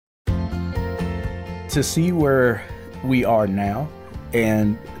to see where we are now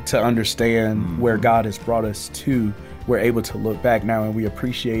and to understand where God has brought us to, we're able to look back now and we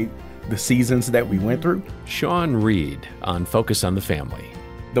appreciate the seasons that we went through. Sean Reed on Focus on the Family.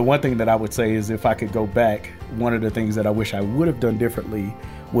 The one thing that I would say is if I could go back, one of the things that I wish I would have done differently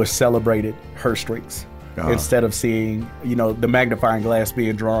was celebrated her strengths. Instead of seeing, the magnifying glass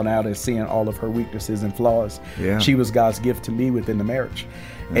being drawn out and seeing all of her weaknesses and flaws. Yeah. She was God's gift to me within the marriage.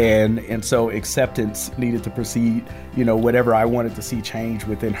 Yeah. And so acceptance needed to precede, whatever I wanted to see change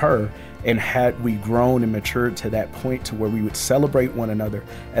within her. And had we grown and matured to that point to where we would celebrate one another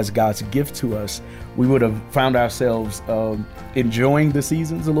as God's gift to us, we would have found ourselves enjoying the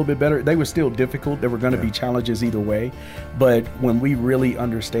seasons a little bit better. They were still difficult. There were going to be challenges either way. But when we really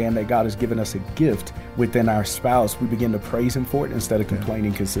understand that God has given us a gift within our spouse, we begin to praise Him for it instead of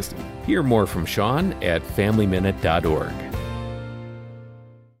complaining consistently. Hear more from Sean at FamilyMinute.org.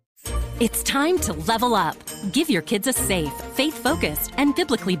 It's time to level up. Give your kids a safe, faith-focused, and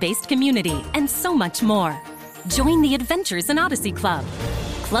biblically based community, and so much more. Join the Adventures in Odyssey Club.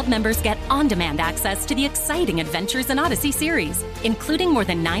 Club members get on-demand access to the exciting Adventures in Odyssey series, including more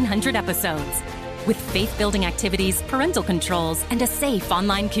than 900 episodes. With faith-building activities, parental controls, and a safe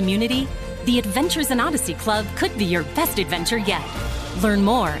online community, the Adventures in Odyssey Club could be your best adventure yet. Learn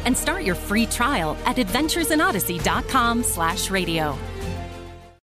more and start your free trial at adventuresinodyssey.com/radio.